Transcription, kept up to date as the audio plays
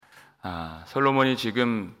솔로몬이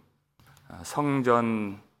지금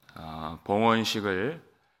성전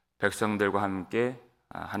봉헌식을 백성들과 함께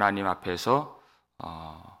하나님 앞에서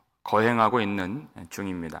거행하고 있는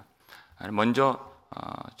중입니다. 먼저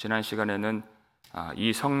지난 시간에는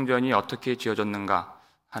이 성전이 어떻게 지어졌는가,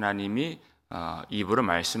 하나님이 입으로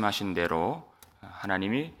말씀하신 대로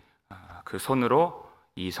하나님이 그 손으로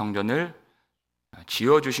이 성전을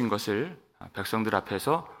지어주신 것을 백성들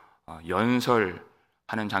앞에서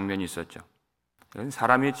연설하는 장면이 있었죠. 이건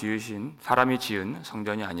사람이 지은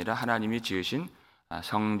성전이 아니라 하나님이 지으신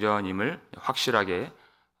성전임을 확실하게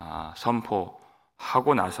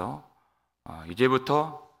선포하고 나서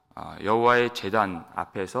이제부터 여호와의 제단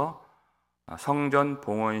앞에서 성전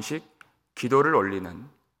봉헌식 기도를 올리는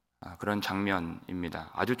그런 장면입니다.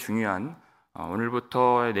 아주 중요한,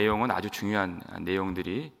 오늘부터의 내용은 아주 중요한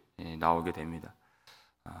내용들이 나오게 됩니다.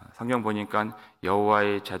 성경 보니까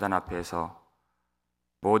여호와의 제단 앞에서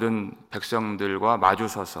모든 백성들과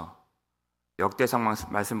마주서서, 역대상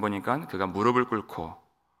말씀 보니까 그가 무릎을 꿇고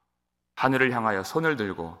하늘을 향하여 손을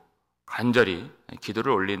들고 간절히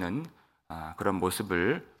기도를 올리는 그런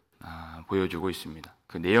모습을 보여주고 있습니다.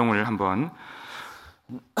 그 내용을 한번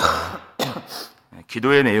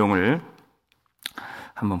기도의 내용을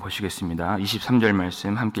한번 보시겠습니다. 23절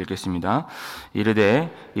말씀 함께 읽겠습니다.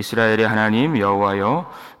 이르되 이스라엘의 하나님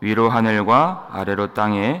여호와여, 위로 하늘과 아래로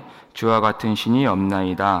땅에 주와 같은 신이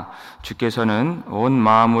없나이다. 주께서는 온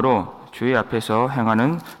마음으로 주의 앞에서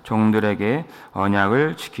행하는 종들에게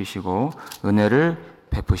언약을 지키시고 은혜를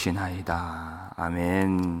베푸시나이다.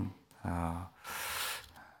 아멘.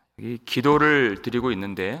 여기 기도를 드리고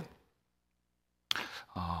있는데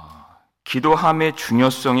기도함의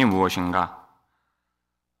중요성이 무엇인가?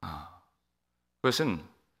 그것은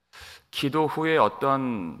기도 후에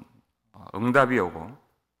어떤 응답이 오고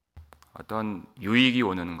어떤 유익이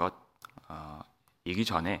오는 것이기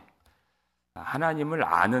전에 하나님을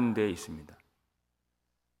아는 데 있습니다.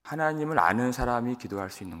 하나님을 아는 사람이 기도할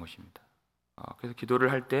수 있는 것입니다. 그래서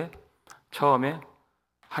기도를 할 때 처음에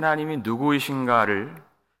하나님이 누구이신가를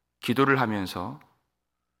기도를 하면서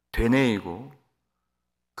되뇌이고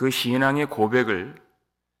그 신앙의 고백을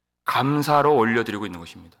감사로 올려드리고 있는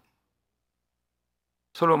것입니다.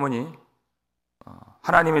 솔로몬이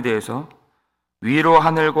하나님에 대해서 위로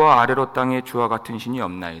하늘과 아래로 땅에 주와 같은 신이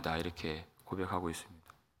없나이다 이렇게 고백하고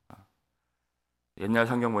있습니다. 옛날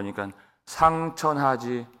성경 보니까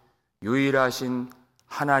상천하지 유일하신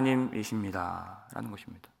하나님이십니다 라는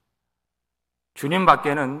것입니다. 주님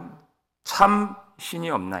밖에는 참 신이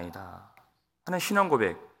없나이다 하는 신앙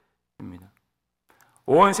고백입니다.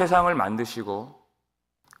 온 세상을 만드시고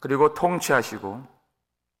그리고 통치하시고,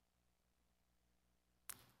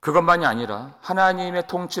 그것만이 아니라 하나님의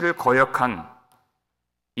통치를 거역한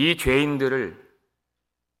이 죄인들을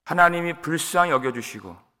하나님이 불쌍히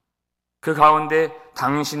여겨주시고 그 가운데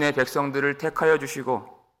당신의 백성들을 택하여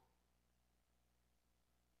주시고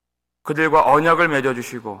그들과 언약을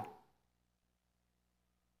맺어주시고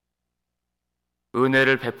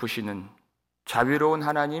은혜를 베푸시는 자비로운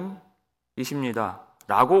하나님이십니다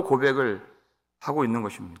라고 고백을 하고 있는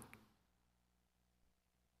것입니다.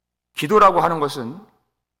 기도라고 하는 것은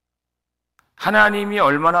하나님이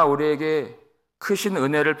얼마나 우리에게 크신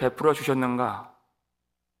은혜를 베풀어 주셨는가,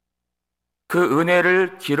 그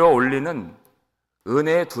은혜를 길어 올리는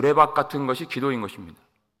은혜의 두레박 같은 것이 기도인 것입니다.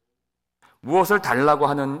 무엇을 달라고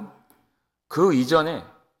하는 그 이전에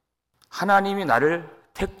하나님이 나를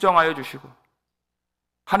택정하여 주시고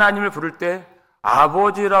하나님을 부를 때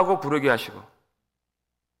아버지라고 부르게 하시고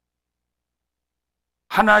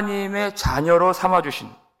하나님의 자녀로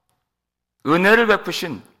삼아주신, 은혜를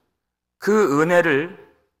베푸신 그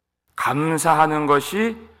은혜를 감사하는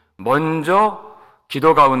것이 먼저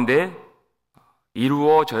기도 가운데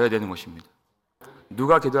이루어져야 되는 것입니다.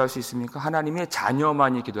 누가 기도할 수 있습니까? 하나님의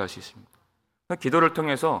자녀만이 기도할 수 있습니다. 기도를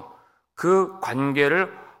통해서 그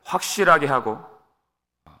관계를 확실하게 하고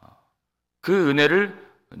그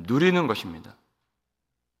은혜를 누리는 것입니다.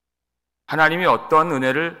 하나님이 어떤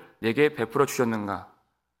은혜를 내게 베풀어 주셨는가,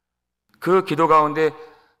 그 기도 가운데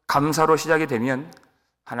감사로 시작이 되면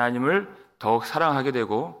하나님을 더욱 사랑하게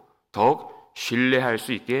되고 더욱 신뢰할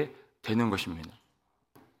수 있게 되는 것입니다.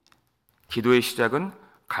 기도의 시작은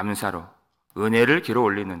감사로 은혜를 길어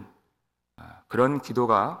올리는 그런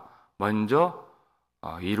기도가 먼저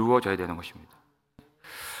이루어져야 되는 것입니다.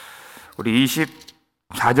 우리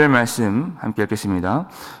 24절 말씀 함께 읽겠습니다.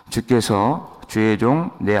 주께서 주의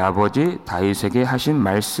종 내 아버지 다윗에게 하신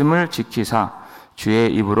말씀을 지키사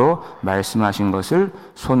주의 입으로 말씀하신 것을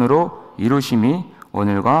손으로 이루심이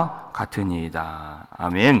오늘과 같으니이다.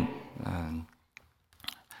 아멘.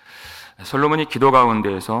 솔로몬이 기도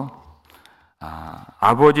가운데에서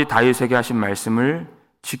아버지 다윗에게 하신 말씀을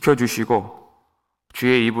지켜주시고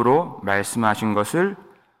주의 입으로 말씀하신 것을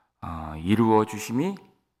이루어 주심이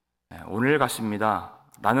오늘 같습니다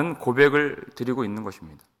라는 고백을 드리고 있는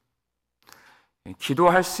것입니다.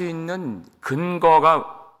 기도할 수 있는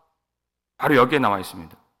근거가 바로 여기에 나와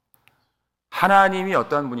있습니다. 하나님이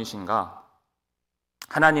어떠한 분이신가?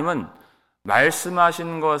 하나님은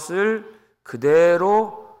말씀하신 것을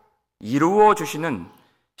그대로 이루어 주시는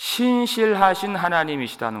신실하신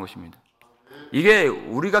하나님이시다는 것입니다. 이게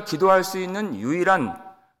우리가 기도할 수 있는 유일한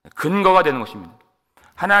근거가 되는 것입니다.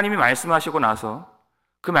 하나님이 말씀하시고 나서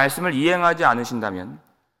그 말씀을 이행하지 않으신다면,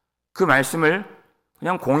 그 말씀을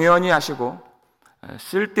그냥 공연히 하시고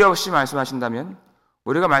쓸데없이 말씀하신다면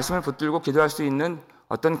우리가 말씀을 붙들고 기도할 수 있는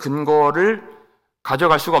어떤 근거를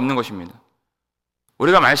가져갈 수가 없는 것입니다.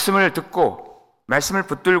 우리가 말씀을 듣고 말씀을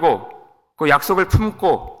붙들고 그 약속을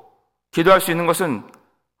품고 기도할 수 있는 것은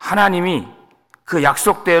하나님이 그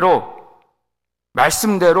약속대로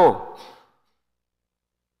말씀대로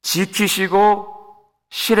지키시고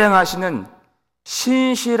실행하시는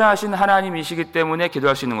신실하신 하나님이시기 때문에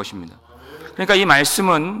기도할 수 있는 것입니다. 그러니까 이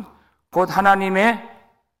말씀은 곧 하나님의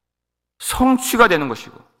성취가 되는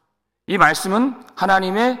것이고, 이 말씀은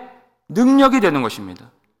하나님의 능력이 되는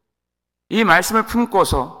것입니다. 이 말씀을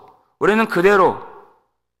품고서 우리는 그대로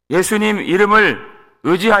예수님 이름을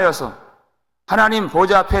의지하여서 하나님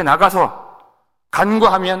보좌 앞에 나가서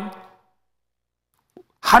간구하면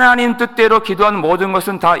하나님 뜻대로 기도한 모든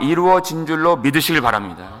것은 다 이루어진 줄로 믿으시길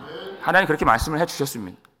바랍니다. 하나님 그렇게 말씀을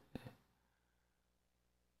해주셨습니다.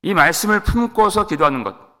 이 말씀을 품고서 기도하는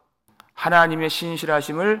것, 하나님의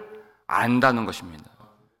신실하심을 안다는 것입니다.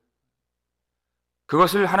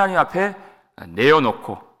 그것을 하나님 앞에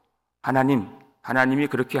내어놓고 하나님이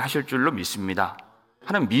그렇게 하실 줄로 믿습니다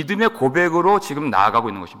하는 믿음의 고백으로 지금 나아가고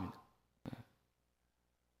있는 것입니다.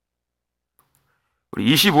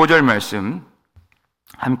 우리 25절 말씀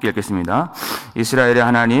함께 읽겠습니다. 이스라엘의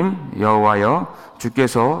하나님 여호와여,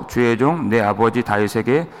 주께서 주의 종 내 아버지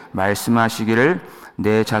다윗에게 말씀하시기를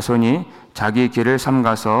내 자손이 자기 길을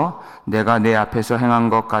삼가서 내가 내 앞에서 행한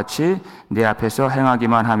것 같이 내 앞에서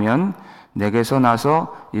행하기만 하면 내게서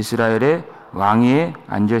나서 이스라엘의 왕위에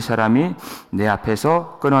앉을 사람이 내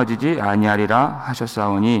앞에서 끊어지지 아니하리라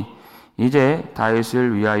하셨사오니 이제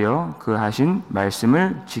다윗을 위하여 그 하신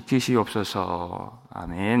말씀을 지키시옵소서.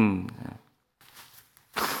 아멘.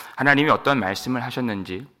 하나님이 어떤 말씀을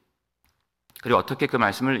하셨는지, 그리고 어떻게 그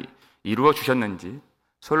말씀을 이루어 주셨는지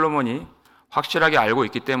솔로몬이 확실하게 알고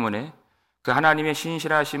있기 때문에 그 하나님의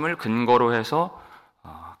신실하심을 근거로 해서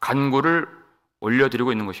간구를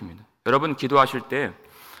올려드리고 있는 것입니다. 여러분 기도하실 때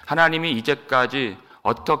하나님이 이제까지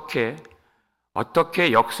어떻게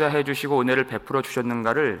역사해 주시고 은혜를 베풀어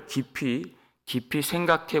주셨는가를 깊이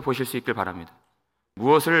생각해 보실 수 있길 바랍니다.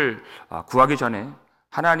 무엇을 구하기 전에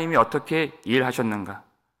하나님이 어떻게 일하셨는가,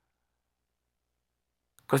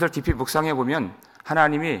 그것을 깊이 묵상해 보면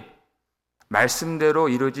하나님이 말씀대로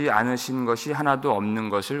이루지 않으신 것이 하나도 없는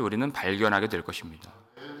것을 우리는 발견하게 될 것입니다.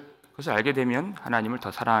 그것을 알게 되면 하나님을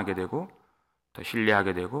더 사랑하게 되고 더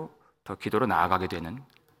신뢰하게 되고 더 기도로 나아가게 되는,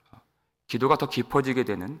 기도가 더 깊어지게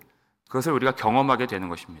되는, 그것을 우리가 경험하게 되는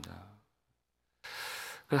것입니다.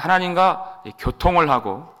 그래서 하나님과 교통을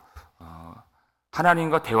하고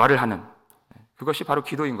하나님과 대화를 하는, 그것이 바로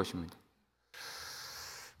기도인 것입니다.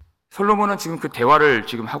 솔로몬은 지금 그 대화를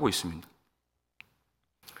지금 하고 있습니다.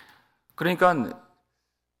 그러니까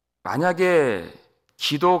만약에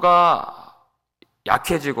기도가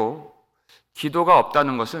약해지고 기도가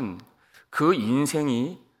없다는 것은 그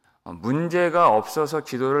인생이 문제가 없어서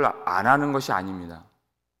기도를 안 하는 것이 아닙니다.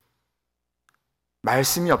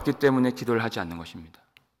 말씀이 없기 때문에 기도를 하지 않는 것입니다.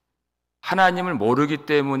 하나님을 모르기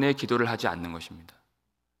때문에 기도를 하지 않는 것입니다.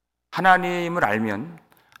 하나님을 알면,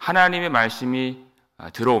 하나님의 말씀이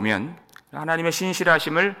들어오면, 하나님의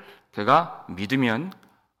신실하심을 그가 믿으면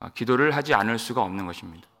기도를 하지 않을 수가 없는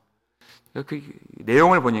것입니다. 그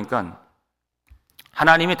내용을 보니까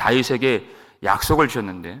하나님이 다윗에게 약속을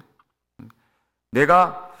주셨는데,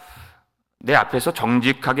 내가 내 앞에서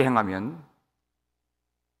정직하게 행하면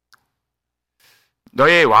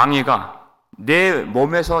너의 왕위가, 내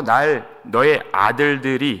몸에서 너의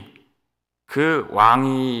아들들이 그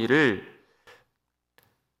왕위를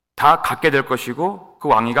다 갖게 될 것이고 그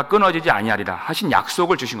왕위가 끊어지지 아니하리라 하신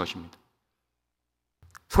약속을 주신 것입니다.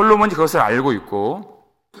 솔로몬이 그것을 알고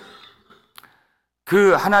있고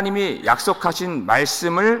그 하나님이 약속하신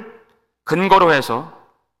말씀을 근거로 해서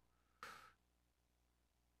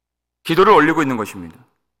기도를 올리고 있는 것입니다.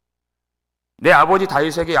 내 아버지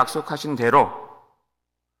다윗에게 약속하신 대로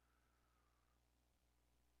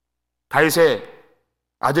다윗의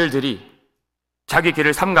아들들이 자기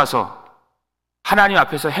길을 삼가서 하나님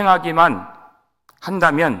앞에서 행하기만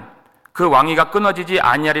한다면 그 왕위가 끊어지지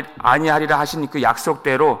아니하리라 하신 그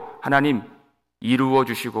약속대로 하나님 이루어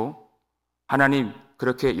주시고 하나님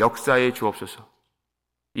그렇게 역사해 주옵소서.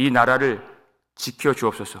 이 나라를 지켜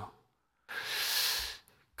주옵소서.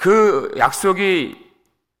 그 약속이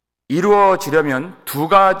이루어지려면 두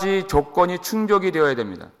가지 조건이 충족이 되어야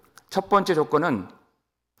됩니다. 첫 번째 조건은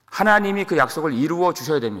하나님이 그 약속을 이루어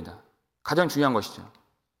주셔야 됩니다. 가장 중요한 것이죠.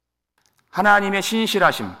 하나님의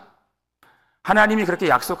신실하심. 하나님이 그렇게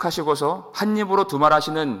약속하시고서 한 입으로 두 말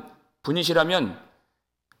하시는 분이시라면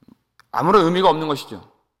아무런 의미가 없는 것이죠.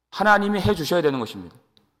 하나님이 해 주셔야 되는 것입니다.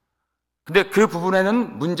 근데 그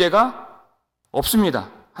부분에는 문제가 없습니다.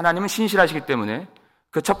 하나님은 신실하시기 때문에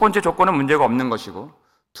그 첫 번째 조건은 문제가 없는 것이고,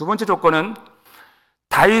 두 번째 조건은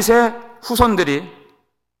다윗의 후손들이,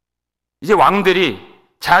 이제 왕들이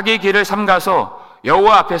자기 길을 삼가서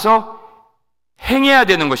여호와 앞에서 행해야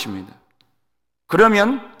되는 것입니다.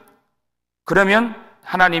 그러면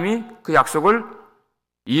하나님이 그 약속을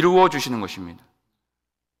이루어 주시는 것입니다.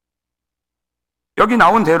 여기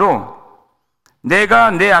나온 대로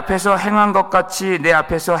내가 내 앞에서 행한 것 같이 내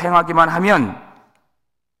앞에서 행하기만 하면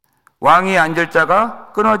왕이 앉을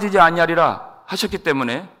자가 끊어지지 아니하리라 하셨기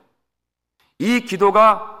때문에 이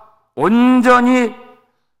기도가 온전히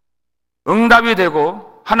응답이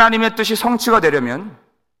되고 하나님의 뜻이 성취가 되려면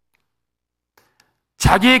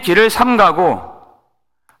자기의 길을 삼가고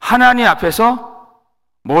하나님 앞에서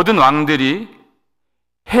모든 왕들이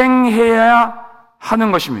행해야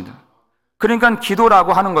하는 것입니다. 그러니까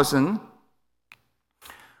기도라고 하는 것은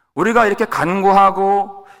우리가 이렇게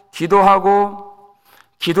간구하고 기도하고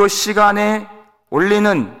기도 시간에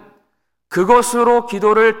올리는 그것으로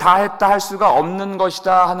기도를 다 했다 할 수가 없는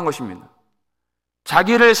것이다 하는 것입니다.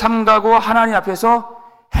 자기를 삼가고 하나님 앞에서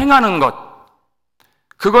행하는 것,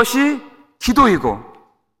 그것이 기도이고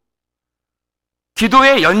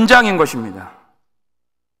기도의 연장인 것입니다.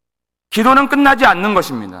 기도는 끝나지 않는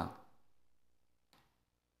것입니다.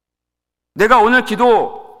 내가 오늘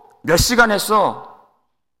기도 몇 시간 했어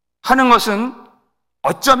하는 것은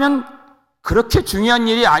어쩌면 그렇게 중요한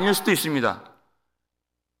일이 아닐 수도 있습니다.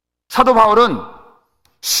 사도 바울은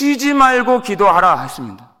쉬지 말고 기도하라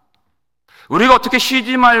했습니다. 우리가 어떻게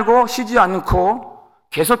쉬지 말고 쉬지 않고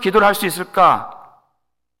계속 기도를 할 수 있을까?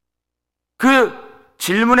 그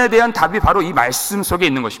질문에 대한 답이 바로 이 말씀 속에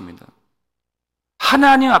있는 것입니다.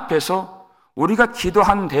 하나님 앞에서 우리가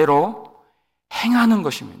기도한 대로 행하는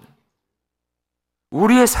것입니다.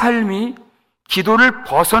 우리의 삶이 기도를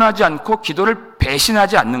벗어나지 않고 기도를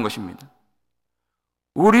배신하지 않는 것입니다.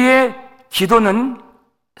 우리의 기도는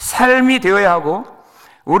삶이 되어야 하고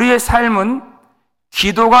우리의 삶은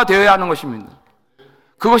기도가 되어야 하는 것입니다.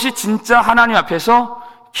 그것이 진짜 하나님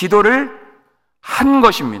앞에서 기도를 한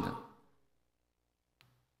것입니다.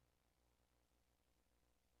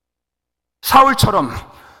 사울처럼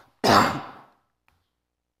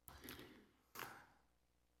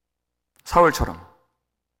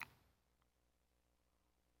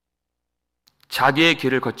자기의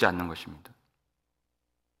길을 걷지 않는 것입니다.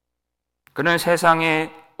 그는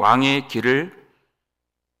세상의 왕의 길을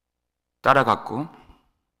따라갔고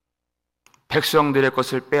백성들의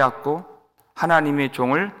것을 빼앗고 하나님의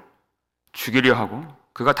종을 죽이려 하고,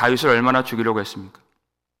 그가 다윗을 얼마나 죽이려고 했습니까?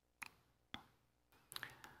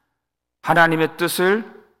 하나님의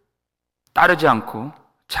뜻을 따르지 않고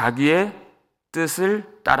자기의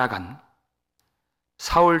뜻을 따라간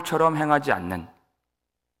사울처럼 행하지 않는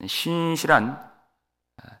신실한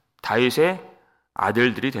다윗의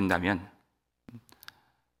아들들이 된다면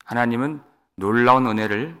하나님은 놀라운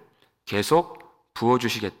은혜를 계속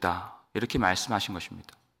부어주시겠다, 이렇게 말씀하신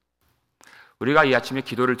것입니다. 우리가 이 아침에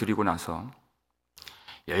기도를 드리고 나서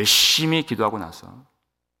열심히 기도하고 나서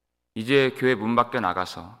이제 교회 문 밖에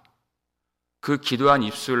나가서 그 기도한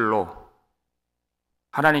입술로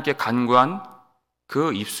하나님께 간구한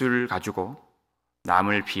그 입술을 가지고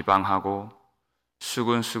남을 비방하고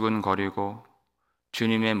수근수근 거리고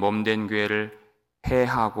주님의 몸된 교회를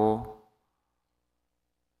해하고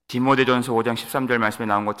디모데전서 5장 13절 말씀에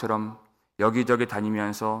나온 것처럼 여기저기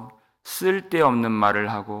다니면서 쓸데없는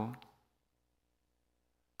말을 하고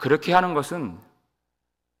그렇게 하는 것은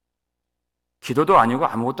기도도 아니고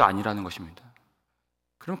아무것도 아니라는 것입니다.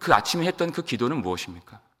 그럼 그 아침에 했던 그 기도는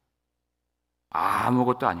무엇입니까?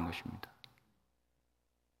 아무것도 아닌 것입니다.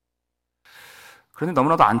 그런데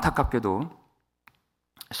너무나도 안타깝게도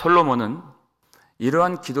솔로몬은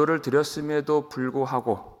이러한 기도를 드렸음에도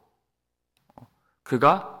불구하고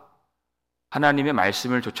그가 하나님의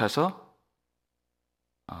말씀을 좇아서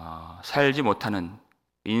살지 못하는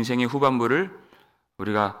인생의 후반부를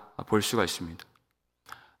우리가 볼 수가 있습니다.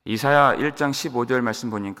 이사야 1장 15절 말씀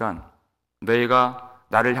보니까 너희가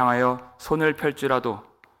나를 향하여 손을 펼지라도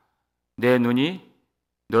내 눈이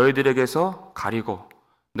너희들에게서 가리고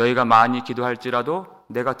너희가 많이 기도할지라도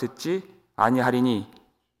내가 듣지 아니하리니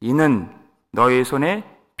이는 너희 손에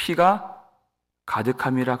피가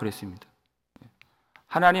가득함이라 그랬습니다.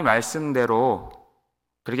 하나님 말씀대로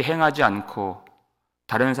그렇게 행하지 않고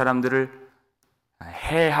다른 사람들을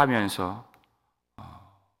해하면서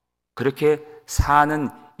그렇게 사는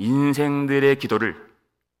인생들의 기도를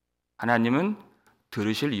하나님은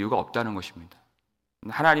들으실 이유가 없다는 것입니다.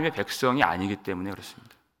 하나님의 백성이 아니기 때문에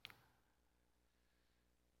그렇습니다.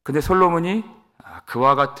 근데 솔로몬이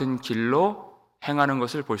그와 같은 길로 행하는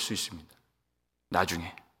것을 볼 수 있습니다.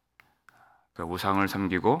 나중에 그 우상을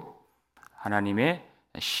섬기고 하나님의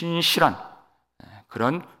신실한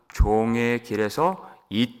그런 종의 길에서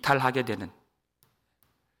이탈하게 되는.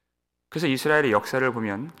 그래서 이스라엘의 역사를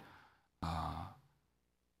보면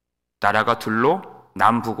나라가 둘로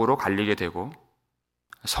남북으로 갈리게 되고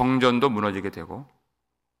성전도 무너지게 되고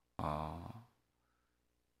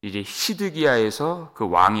이제 시드기야에서 그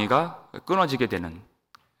왕위가 끊어지게 되는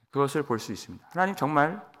그것을 볼 수 있습니다. 하나님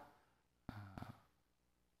정말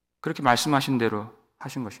그렇게 말씀하신 대로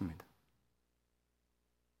하신 것입니다.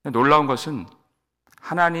 놀라운 것은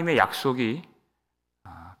하나님의 약속이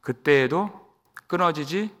그때에도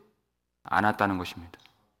끊어지지 않았다는 것입니다.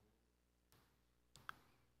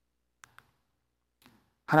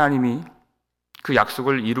 하나님이 그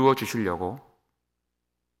약속을 이루어 주시려고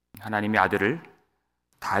하나님의 아들을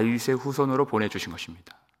다윗의 후손으로 보내주신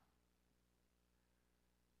것입니다.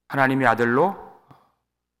 하나님의 아들로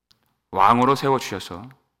왕으로 세워주셔서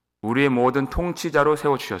우리의 모든 통치자로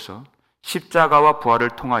세워주셔서 십자가와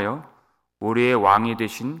부활을 통하여 우리의 왕이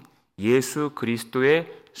되신 예수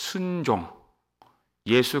그리스도의 순종,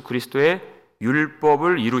 예수 그리스도의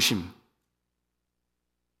율법을 이루심,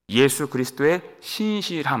 예수 그리스도의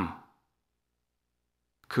신실함,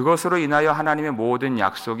 그것으로 인하여 하나님의 모든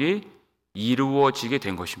약속이 이루어지게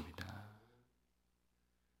된 것입니다.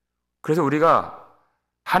 그래서 우리가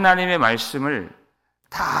하나님의 말씀을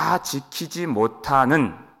다 지키지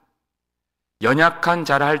못하는 연약한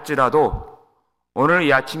자라 할지라도 오늘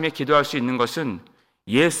이 아침에 기도할 수 있는 것은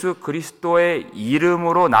예수 그리스도의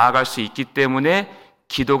이름으로 나아갈 수 있기 때문에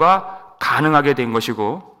기도가 가능하게 된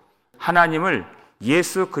것이고 하나님을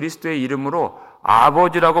예수 그리스도의 이름으로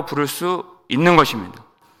아버지라고 부를 수 있는 것입니다.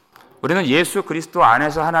 우리는 예수 그리스도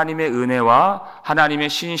안에서 하나님의 은혜와 하나님의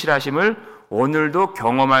신실하심을 오늘도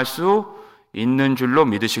경험할 수 있는 줄로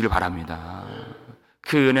믿으시길 바랍니다.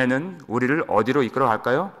 그 은혜는 우리를 어디로 이끌어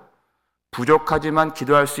갈까요? 부족하지만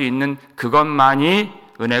기도할 수 있는 그것만이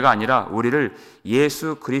은혜가 아니라 우리를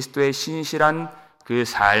예수 그리스도의 신실한 그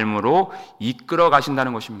삶으로 이끌어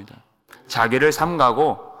가신다는 것입니다. 자기를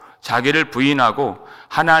삼가고 자기를 부인하고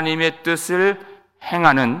하나님의 뜻을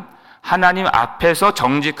행하는, 하나님 앞에서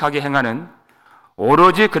정직하게 행하는,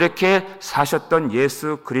 오로지 그렇게 사셨던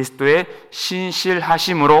예수 그리스도의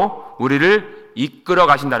신실하심으로 우리를 이끌어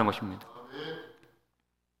가신다는 것입니다.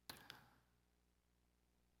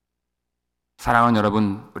 사랑하는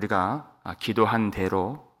여러분, 우리가 기도한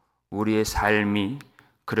대로 우리의 삶이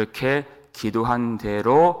그렇게 기도한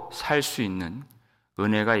대로 살 수 있는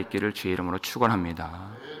은혜가 있기를 주의 이름으로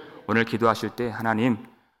축원합니다. 오늘 기도하실 때 하나님,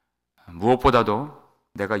 무엇보다도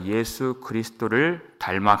내가 예수 그리스도를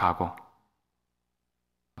닮아가고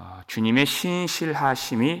주님의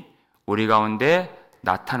신실하심이 우리 가운데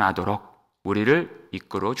나타나도록 우리를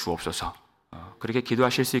이끌어 주옵소서. 그렇게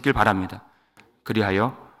기도하실 수 있길 바랍니다.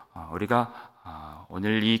 그리하여 우리가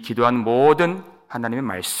오늘 이 기도한 모든 하나님의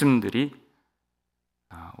말씀들이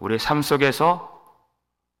우리의 삶 속에서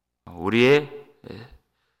우리의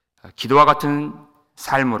기도와 같은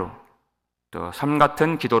삶으로 또 삶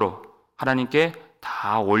같은 기도로 하나님께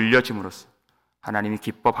다 올려짐으로써 하나님이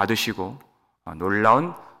기뻐 받으시고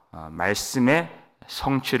놀라운 말씀의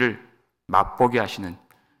성취를 맛보게 하시는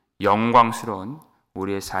영광스러운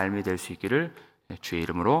우리의 삶이 될 수 있기를 주의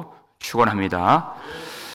이름으로 축원합니다.